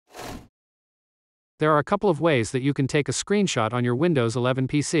There are a couple of ways that you can take a screenshot on your Windows 11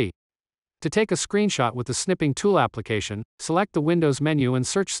 PC. To take a screenshot with the Snipping Tool application, select the Windows menu and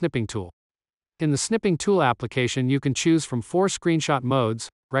search Snipping Tool. In the Snipping Tool application, you can choose from 4 screenshot modes: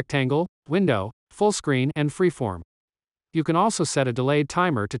 rectangle, window, full screen, and freeform. You can also set a delayed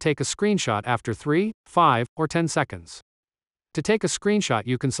timer to take a screenshot after 3, 5, or 10 seconds. To take a screenshot,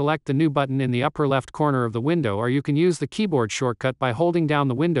 you can select the New button in the upper left corner of the window, or you can use the keyboard shortcut by holding down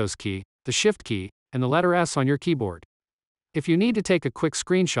the Windows key, the Shift key, and the letter S on your keyboard. If you need to take a quick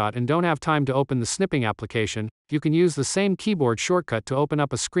screenshot and don't have time to open the snipping application, you can use the same keyboard shortcut to open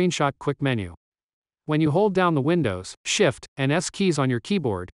up a screenshot quick menu. When you hold down the Windows, Shift, and S keys on your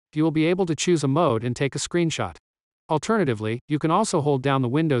keyboard, you will be able to choose a mode and take a screenshot. Alternatively, you can also hold down the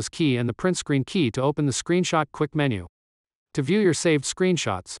Windows key and the print screen key to open the screenshot quick menu. To view your saved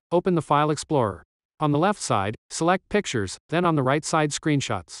screenshots, open the File Explorer. On the left side, select Pictures, then on the right side,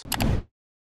 Screenshots.